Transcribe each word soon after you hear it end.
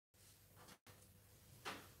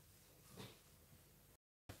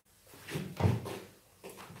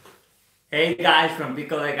Hey guys from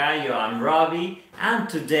Pico de Gallo, I'm Robbie, and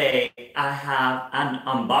today I have an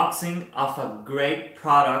unboxing of a great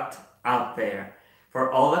product out there. For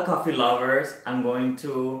all the coffee lovers, I'm going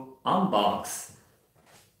to unbox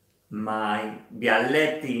my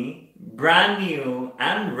Bialetti brand new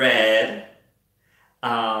and red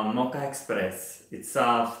Moka Express. It's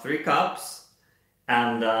 3 cups,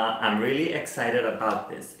 and I'm really excited about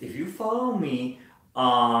this. If you follow me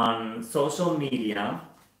on social media,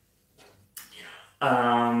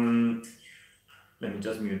 um, let me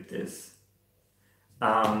just mute this.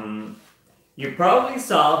 Um, you probably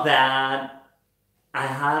saw that I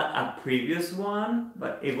had a previous one,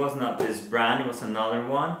 but it was not this brand, it was another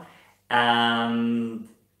one. And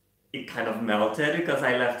it kind of melted because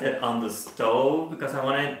I left it on the stove because I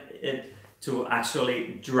wanted it to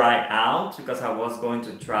actually dry out because I was going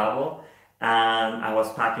to travel and I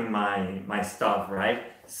was packing my stuff, right?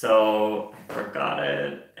 So I forgot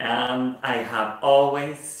it, and I have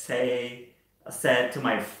always said to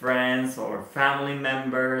my friends or family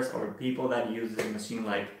members or people that use the machine,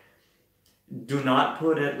 like, do not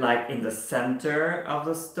put it like in the center of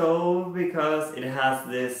the stove because it has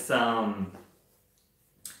this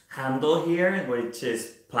handle here, which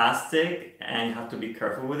is plastic, and you have to be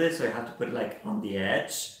careful with it. So you have to put it like on the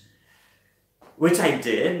edge, which I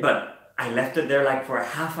did, but I left it there like for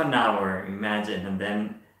half an hour, imagine, and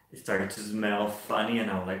then it started to smell funny,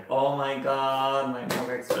 and I was like, oh my god, my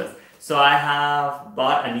Moka Express. So I have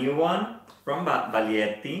bought a new one from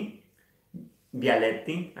Bialetti.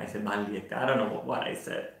 I said Bialetti. I don't know what I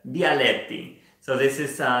said. Bialetti. So this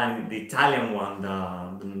is the Italian one,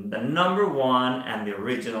 the number one and the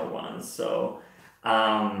original one. So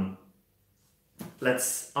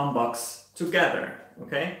let's unbox together,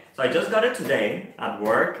 okay? So I just got it today at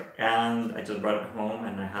work, and I just brought it home,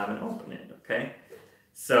 and I haven't opened it, okay?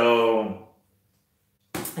 So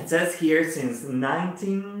it says here since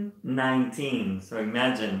 1919. So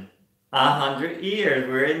imagine 100 years.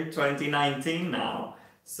 We're in 2019 now.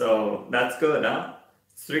 So that's good, huh?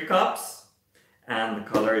 3 cups, and the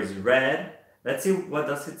color is red. Let's see, what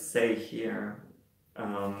does it say here?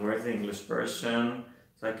 Where's the English version?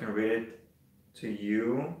 So I can read it to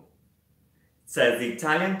you. It says, the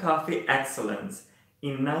Italian coffee excellence.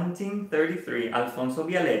 In 1933, Alfonso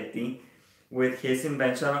Bialetti, with his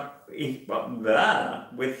invention of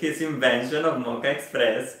Moka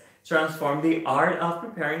Express, transformed the art of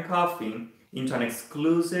preparing coffee into an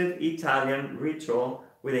exclusive Italian ritual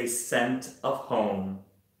with a scent of home.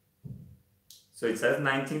 So it says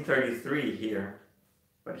 1933 here,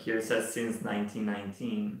 but here it says since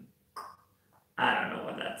 1919. I don't know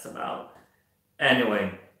what that's about.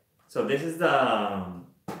 Anyway, so this is the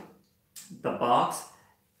box,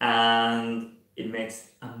 and it makes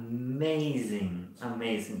amazing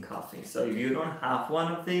coffee. So if you don't have one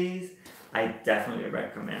of these, I definitely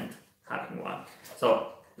recommend having one.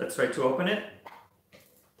 So let's try to open it.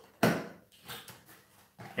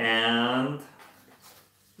 And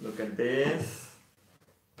look at this.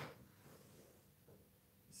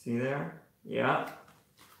 See there? Yeah.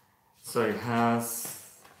 So it has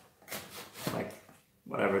like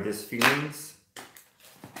whatever this feelings.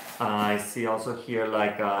 I see also here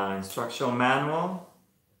like an instructional manual.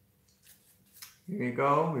 Here you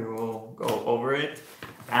go. We will go over it.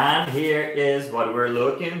 And here is what we're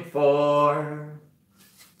looking for.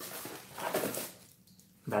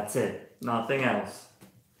 That's it. Nothing else.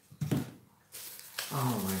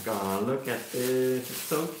 Oh my god, look at this. It's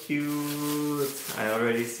so cute. I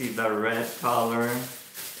already see the red color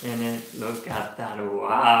in it. Look at that.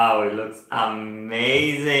 Wow, it looks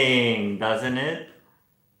amazing, doesn't it?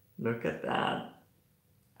 Look at that.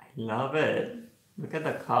 I love it. Look at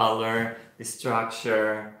the color, the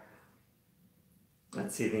structure.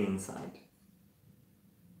 Let's see the inside.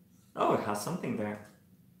 Oh, it has something there.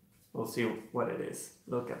 We'll see what it is.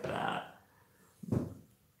 Look at that.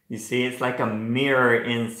 You see, it's like a mirror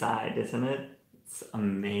inside, isn't it? It's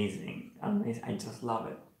amazing. Amazing. I just love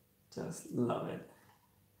it. Just love it.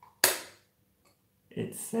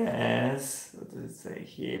 It says, what does it say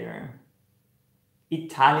here?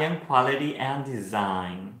 Italian quality and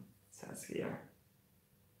design, it says here.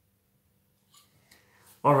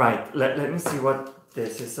 All right, let me see what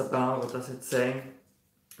this is about. What does it say?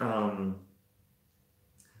 It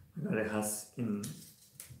has in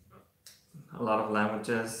a lot of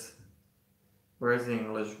languages. Where's the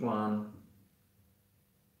English one?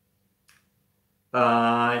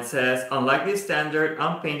 It says, unlike the standard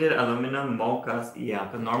unpainted aluminum mochas, yeah,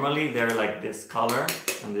 but normally they're like this color,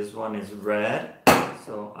 and this one is red.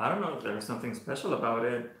 So I don't know if there's something special about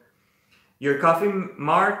it. Your coffee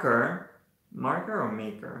marker or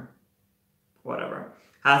maker, whatever,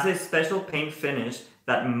 Has a special paint finish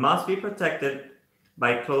that must be protected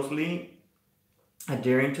by closely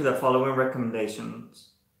adhering to the following recommendations.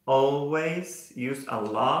 Always use a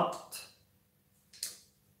lot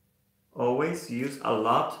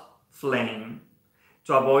flame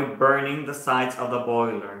to avoid burning the sides of the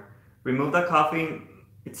boiler. Remove the coffee,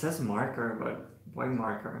 it says marker, but why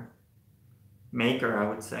marker? Maker, I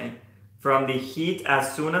would say, from the heat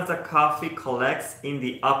as soon as the coffee collects in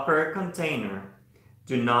the upper container.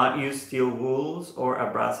 Do not use steel wools or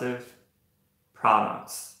abrasive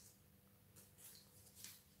products.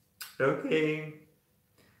 Okay.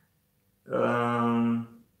 I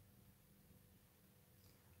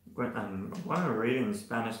want to read in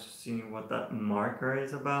Spanish to see what that marker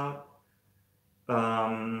is about.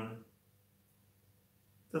 Doesn't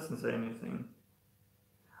say anything.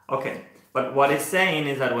 Okay, but what it's saying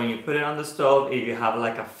is that when you put it on the stove, if you have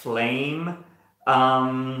like a flame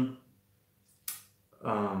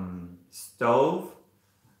stove,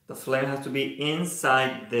 the flame has to be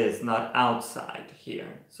inside this, not outside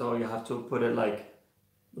here. So you have to put it like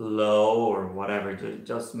low or whatever,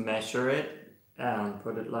 just measure it and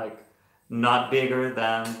put it like not bigger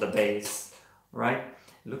than the base, right?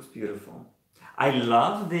 It looks beautiful. I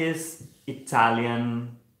love this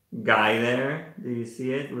Italian guy there. Do you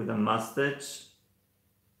see it with the mustache?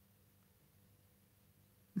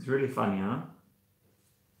 It's really funny, huh?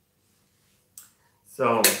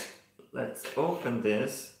 So let's open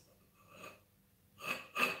this.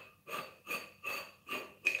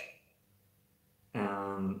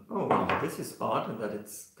 And oh wow, this is odd that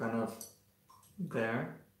it's kind of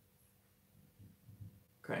there.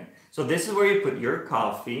 Okay, so this is where you put your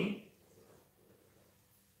coffee.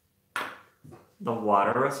 The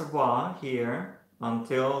water reservoir here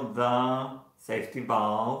until the safety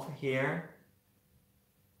valve here.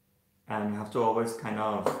 And you have to always kind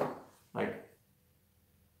of like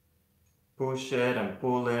push it and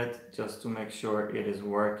pull it just to make sure it is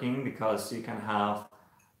working, because you can have,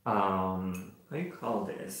 what do you call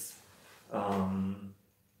this?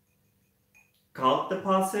 Calc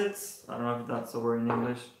deposits. I don't know if that's the word in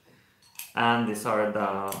English. And these are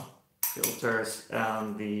the filters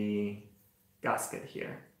and the gasket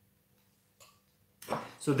here.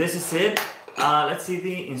 So this is it. Let's see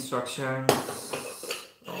the instructions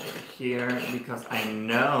over here, because I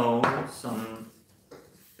know some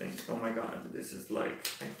things. Oh my god, this is like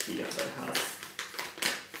IKEA that has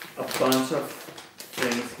a bunch of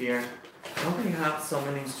things here. How can you have so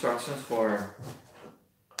many instructions for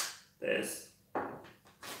this?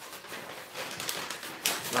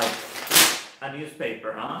 Like a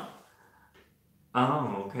newspaper, huh?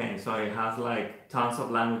 Oh, okay. So it has like tons of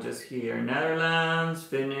languages here. Netherlands,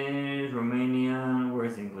 Finnish, Romanian.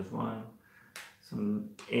 Where's the English one? Some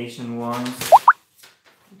Asian ones.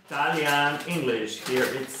 Italian, English. Here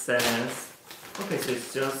it says. Okay, so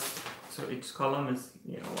it's just, so each column is,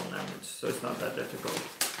 one language. So it's not that difficult.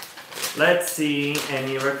 Let's see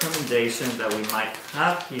any recommendations that we might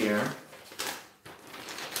have here.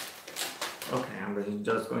 Okay, I'm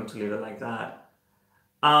just going to leave it like that.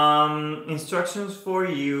 Instructions for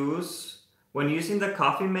use. When using the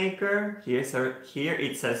coffee maker, here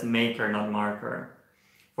it says maker, not marker.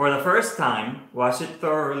 For the first time, wash it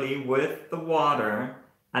thoroughly with the water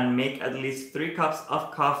and make at least 3 cups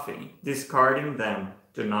of coffee, discarding them.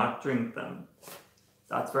 Do not drink them.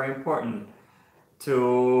 That's very important.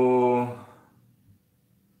 So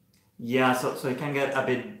it can get a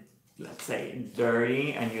bit, let's say,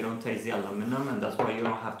 dirty and you don't taste the aluminum, and that's why you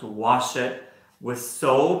don't have to wash it with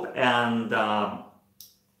soap and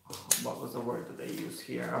what was the word that they use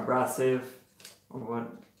here? Abrasive, or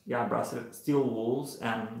what? Yeah, abrasive steel wools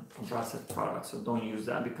and abrasive products. So don't use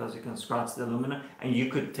that because you can scratch the aluminum and you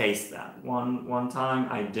could taste that. One time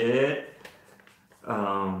I did.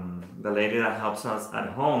 The lady that helps us at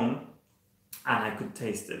home, and I could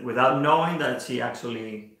taste it without knowing that she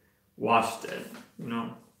actually washed it.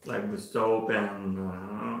 Like with soap and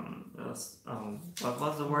what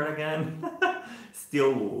was the word again?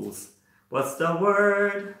 Steel wools. What's the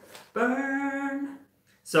word? Burn.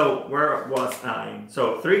 So where was I?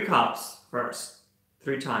 So 3 cups first,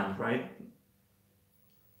 3 times, right?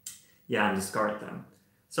 Yeah, and discard them.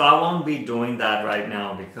 So I won't be doing that right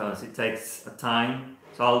now because it takes a time.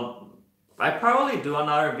 So I probably do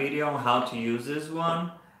another video on how to use this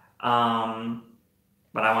one.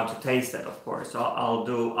 But I want to taste it, of course. So I'll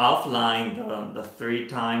do offline the 3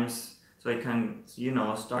 times, so it can,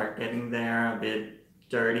 start getting there a bit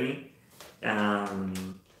dirty,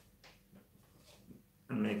 and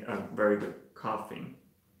make a very good coffee.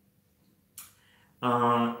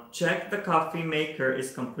 Check the coffee maker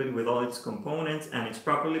is complete with all its components and it's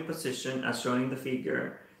properly positioned as shown in the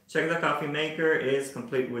figure. Check the coffee maker is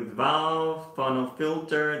complete with valve, funnel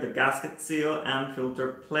filter, the gasket seal, and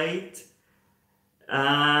filter plate.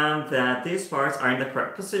 And that these parts are in the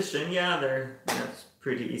correct position. Yeah, that's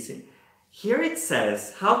pretty easy. Here it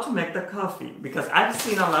says how to make the coffee, because I've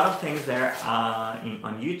seen a lot of things there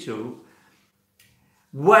on YouTube.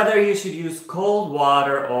 Whether you should use cold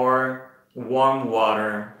water or warm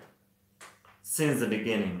water since the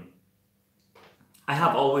beginning. I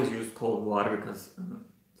have always used cold water because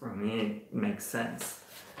for me it makes sense.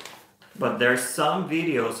 But there's some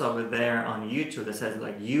videos over there on YouTube that says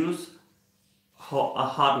like use a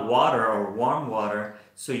hot water or warm water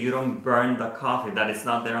so you don't burn the coffee, that it's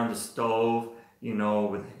not there on the stove, you know,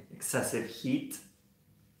 with excessive heat.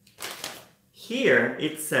 Here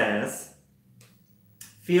it says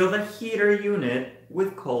fill the heater unit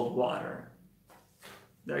with cold water.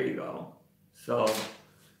 There you go. So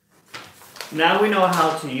now we know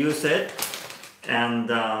how to use it, and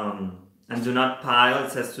do not pile.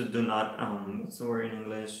 It says to do not what's the word in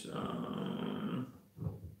English?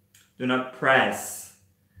 Do not press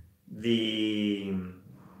the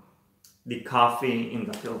coffee in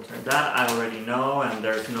the filter. That I already know, and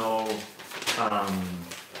there's no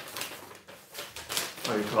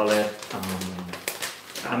what do you call it?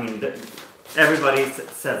 I mean, everybody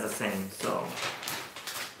says the same. So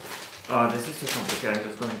this is too complicated. I'm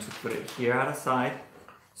just going to put it here at a side.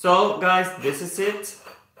 So guys, this is it.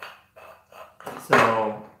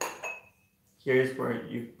 So here's where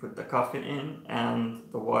you put the coffee in, and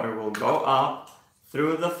the water will go up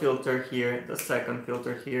through the filter here, the second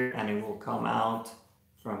filter here, and it will come out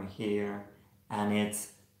from here, and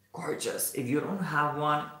it's gorgeous. If you don't have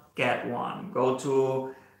one, get one. Go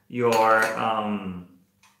to your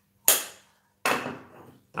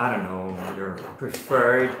I don't know, your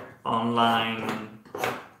preferred online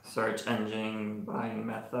search engine buying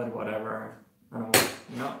method, whatever, I don't know,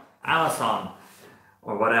 you know, Amazon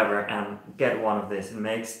or whatever, and get one of this. It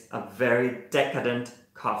makes a very decadent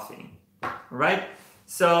coffee. Right?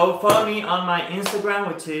 So follow me on my Instagram,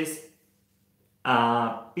 which is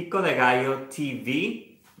Pico de Gallo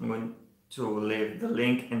TV. I'm going to leave the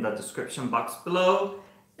link in the description box below.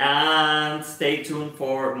 And stay tuned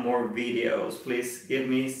for more videos. Please give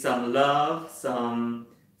me some love, some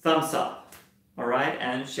thumbs up. Alright?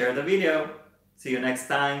 And share the video. See you next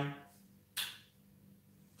time.